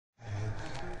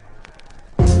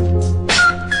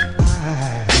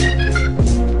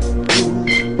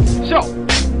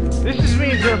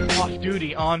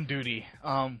duty, on duty.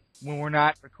 When we're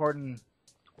not recording.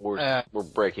 We're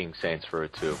breaking Saints Row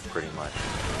 2, pretty much.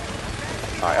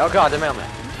 Alright, oh god, the mailman.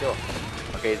 Kill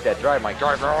him. Okay, he's dead. Drive, Mike.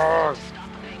 Drive.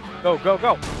 Go, go,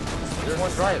 go. There's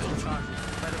one driving.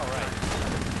 Alright.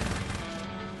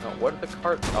 Oh, what are the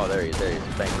cars? Oh, there he is.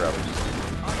 Thank you,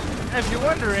 If you're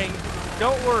wondering,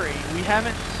 don't worry. We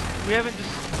haven't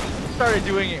just started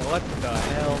doing it. What the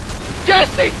hell?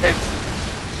 Just take this!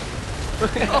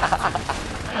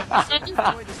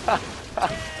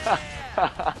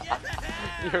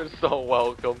 You're so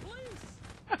welcome.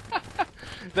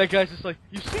 That guy's just like,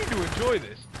 you seem to enjoy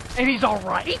this. And he's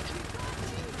alright?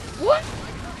 What?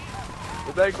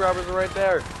 The bank robbers are right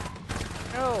there.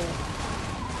 No.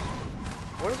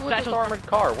 What is with this armored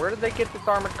car? Where did they get this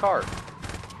armored car?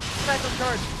 Satchel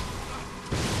charge.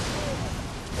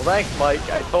 Well, thanks, Mike.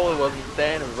 I totally wasn't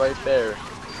standing right there.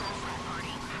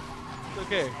 It's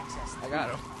okay. I got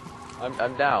him.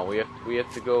 I'm down. We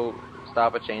have to go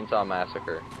stop a chainsaw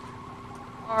massacre.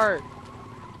 Alright.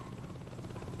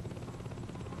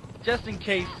 Just in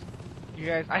case, you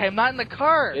guys, I am not in the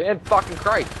car. Get in, fucking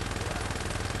Christ.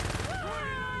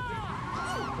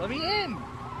 Let me in.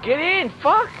 Get in,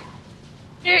 fuck.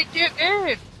 Get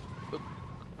in.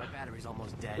 My battery's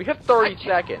almost dead. We have 30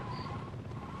 seconds.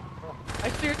 I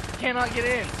seriously cannot get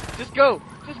in. Just go.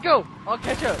 Just go. I'll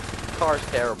catch up. This car's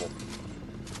terrible.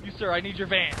 You, sir, I need your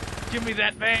van. Give me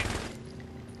that van.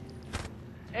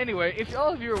 Anyway, if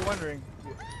all of you are wondering,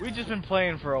 we've just been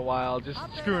playing for a while, just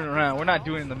screwing around. We're not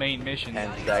doing the main mission.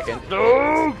 10 seconds.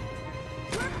 No!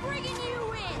 We're bringing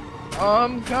you in.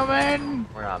 I'm coming.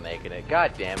 We're not making it.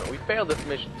 God damn it. We failed this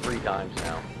mission 3 times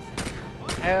now.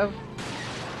 Have.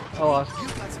 I lost. You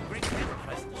got some great camera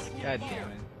presence. God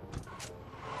damn it.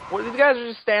 Well, these guys are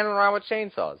just standing around with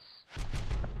chainsaws.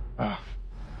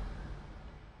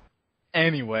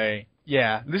 Anyway,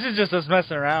 yeah, this is just us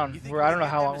messing around. I don't know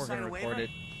how long we're gonna record it.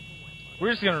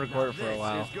 We're just gonna record it for a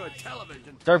while.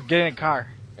 Start getting in the car.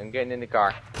 I'm getting in the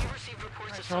car.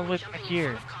 It's all the way back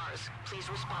here.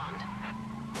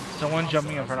 Someone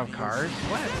jumping in front of cars?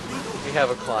 What? We have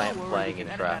a client playing in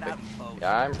traffic.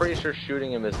 Yeah, I'm pretty sure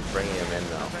shooting him isn't bringing him in,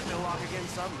 though.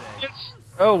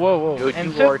 Oh, whoa, whoa. Dude,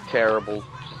 And you are terrible.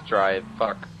 Just drive.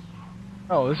 Fuck.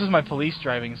 Oh, this is my police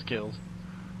driving skills.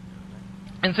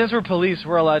 And since we're police,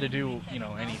 we're allowed to do, you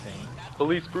know, anything.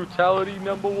 Police brutality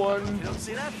 #1. You don't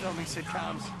see that filming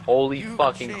sitcoms. Holy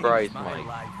fucking Christ, Mike.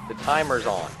 The timer's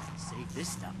on. Save this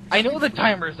stuff. I know the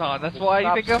timer's on. That's why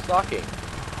you think I'm sucking.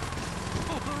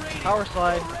 power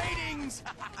slide.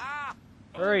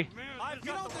 Hurry.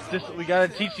 We gotta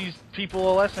teach these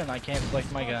people a lesson. I can't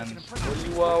select my guns.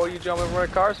 What are you jumping in front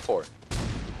of cars for?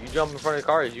 You jump in front of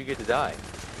cars, you get to die.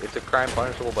 It's a crime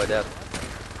punishable by death.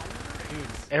 Dude,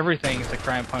 everything is a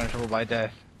crime punishable by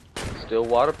death. Still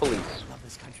water police.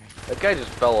 That guy just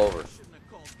fell over.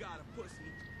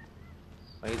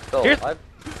 He's still alive.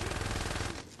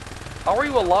 How are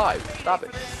you alive? Stop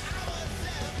it.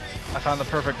 I found the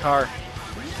perfect car.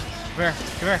 Come here,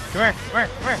 come here, come here, come here,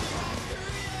 come here.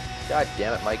 God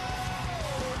damn it, Mike.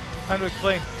 Time to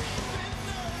explain.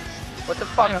 What the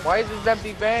fuck? Why is this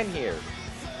empty van here?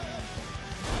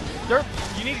 Derp,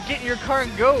 you need to get in your car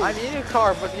and go. I'm in a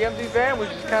car, but the empty van was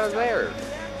just kind of there.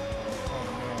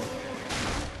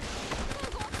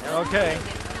 Okay.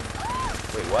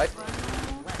 Wait, what?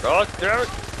 Oh, damn it.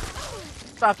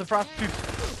 Stop the prostitutes.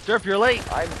 Derp, you're late.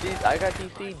 I got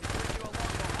DC'd.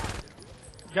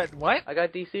 You got what? I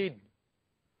got DC'd.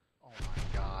 Oh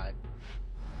my god.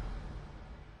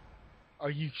 Are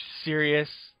you serious?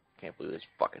 Can't believe this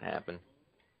fucking happened.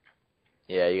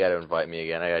 Yeah, you gotta invite me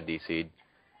again. I got DC'd.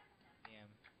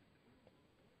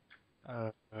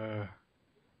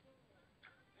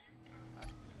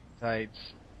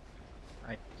 Sites.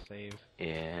 I save.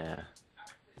 Yeah.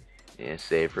 Yeah,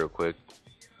 save real quick.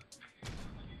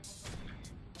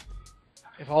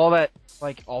 If all that,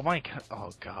 like, all my,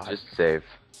 oh god. Just save.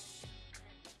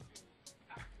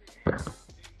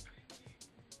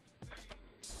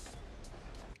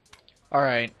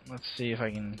 Alright, let's see if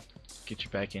I can get you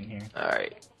back in here.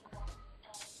 Alright.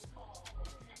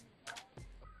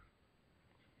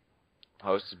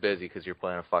 Host is busy because you're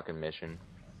playing a fucking mission.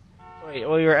 Wait,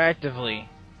 well, you're actively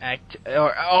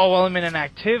oh, well, I'm in an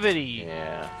activity.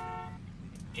 Yeah.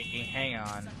 Hey, hang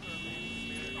on.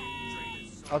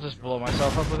 I'll just blow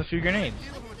myself up with a few grenades.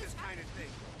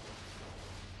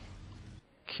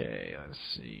 Okay, let's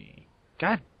see.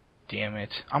 God damn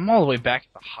it. I'm all the way back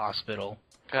at the hospital.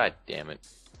 God damn it.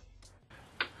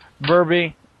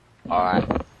 Burby. Alright.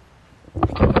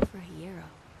 For a hero.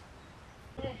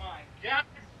 Oh my god.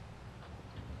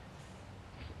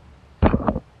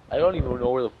 I don't even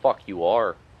know where the fuck you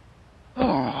are.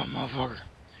 Oh. Oh, motherfucker.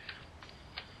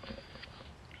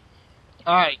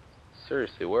 Alright.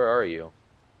 Seriously, where are you?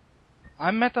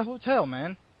 I'm at the hotel,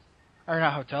 man. Or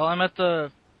not hotel, I'm at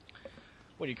the...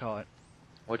 What do you call it?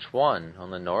 Which one?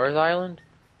 On the North Island?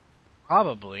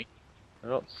 Probably. I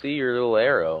don't see your little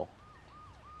arrow.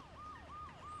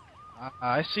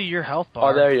 I see your health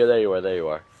bar. Oh, there you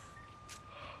are.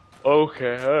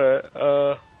 Okay,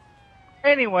 alright,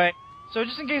 Anyway, so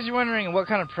just in case you're wondering what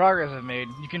kind of progress I've made,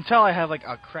 you can tell I have like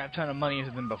a crap ton of money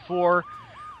than before.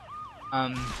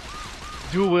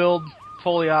 Dual wield,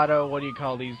 fully auto, what do you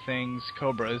call these things?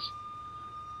 Cobras.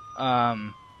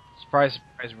 Surprise,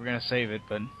 surprise, we're gonna save it,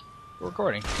 but we're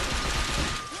recording.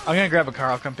 I'm gonna grab a car,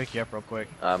 I'll come pick you up real quick.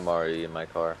 I'm already in my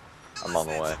car. I'm on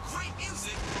the way.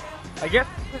 I guess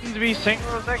this seems to be St.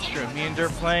 Rose Extra, me and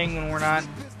Derp playing when we're not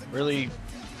really...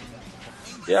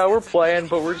 Yeah, we're playing,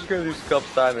 but we're just gonna do some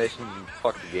side missions and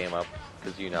fuck the game up.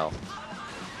 Cause you know.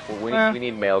 We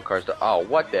need mail cars to... Oh,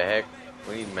 what the heck?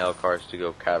 We need mail cars to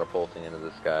go catapulting into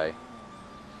the sky.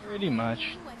 Pretty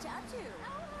much.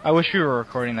 I wish we were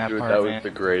recording that Dude, part, that was man. the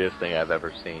greatest thing I've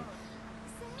ever seen.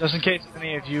 Just in case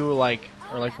any of you, like,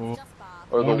 are like...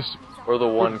 Or the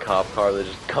one cop car that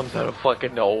just comes out of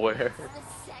fucking nowhere.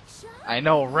 I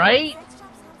know, right?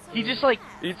 He just like...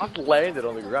 He just landed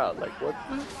on the ground. Like, what?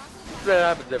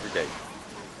 That happens every day.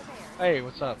 Hey,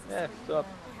 what's up? Yeah, what's up?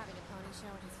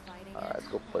 Alright, let's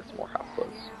go play some more Hot Fuzz.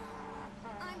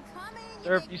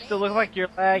 Derp, you still look like you're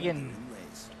lagging.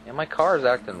 Yeah, my car is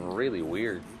acting really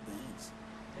weird.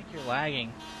 I think you're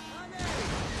lagging.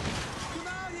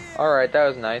 Alright, that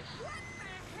was nice.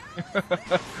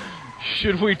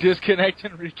 Should we disconnect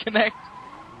and reconnect?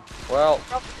 Well,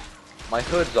 my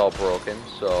hood's all broken,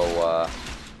 so,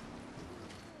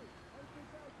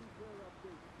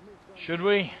 Should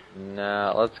we?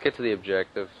 nah, let's get to the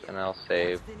objective, and I'll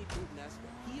save.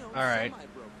 Alright.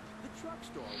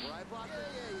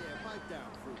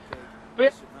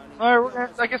 But, alright, we're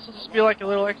gonna, I guess it'll just be like a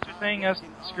little extra thing, us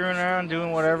screwing around,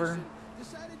 doing whatever.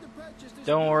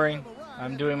 Don't worry,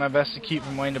 I'm doing my best to keep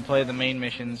from wanting to play the main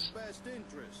missions.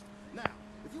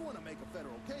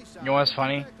 You know what's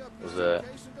funny? Was it?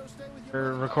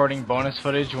 We're recording bonus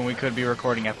footage when we could be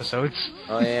recording episodes.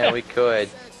 Oh yeah, we could.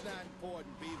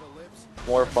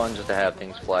 More fun just to have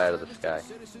things fly out of the sky.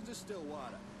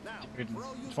 Dude,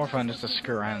 it's more fun just to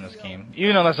screw around in this game,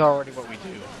 even though that's already what we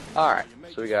do. Alright,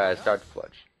 so we gotta start the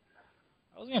fudge.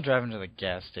 I was gonna drive into the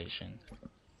gas station.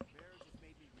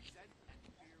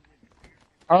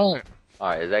 Oh.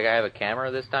 Alright, does that guy have a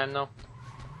camera this time though?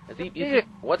 Is he, Yeah.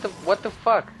 what the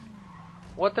fuck?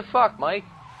 What the fuck, Mike?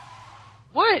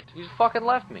 What? You just fucking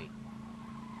left me.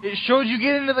 It showed you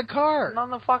get into the car. I'm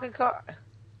on the fucking car.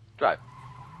 Drive.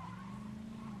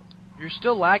 You're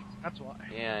still lagging, that's why.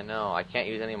 Yeah, I know. I can't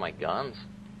use any of my guns.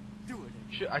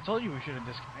 I told you we should have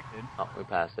disconnected. Oh, we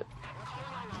passed it.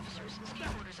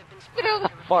 Get out of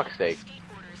the fuck's sake.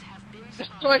 That's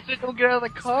why I said don't get out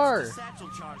of the car.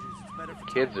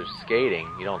 Kids are skating.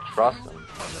 You don't trust them.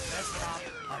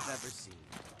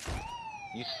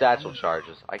 Use satchel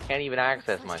charges. I can't even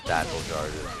access my satchel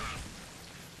charges.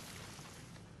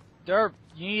 Derp,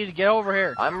 you need to get over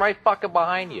here. I'm right fucking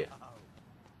behind you.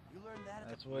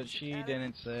 That's what she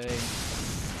didn't say.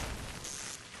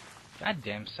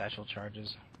 Goddamn satchel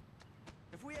charges.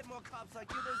 If we had more cops like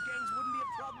you, those gangs wouldn't be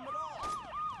a problem at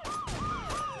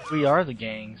all. We are the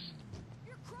gangs.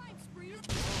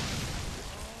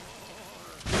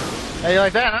 Hey, you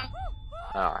like that, huh?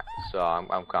 Alright, so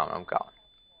I'm coming.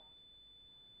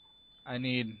 I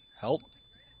need help.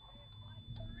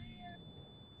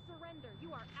 Surrender.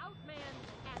 You are outmanned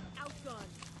and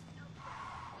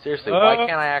outgunned. Seriously, why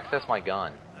can't I access my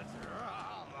gun?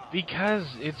 Because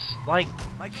it's like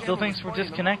still thinks we're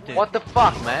disconnected. What the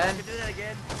fuck, man?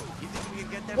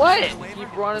 What? You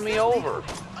keep running me over.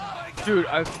 Dude,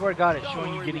 I swear to God, it's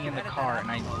showing you getting in the car and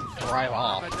I drive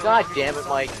off. God damn it,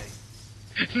 Mike.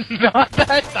 Not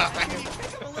that time.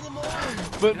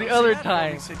 But the other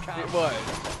time, it was.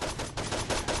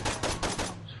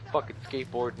 Fucking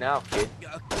skateboard now, kid.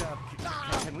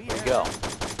 There you go.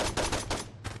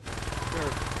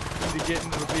 Need to get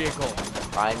into the vehicle.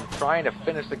 I'm trying to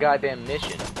finish the goddamn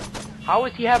mission. How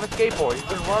does he have a skateboard? He's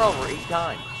been run over 8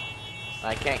 times.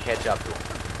 I can't catch up to him.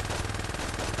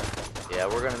 Yeah,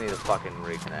 we're gonna need to fucking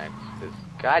reconnect.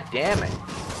 God damn it.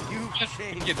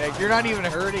 You're not even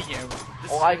hurting him.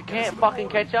 Oh, I can't fucking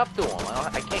catch up to him.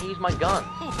 I can't use my gun.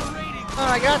 Oh,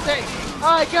 I got this.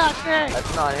 I got this.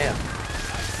 That's not him.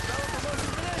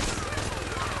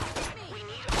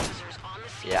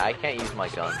 Yeah, I can't use my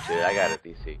gun, dude. I got a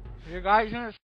DC. You guys gonna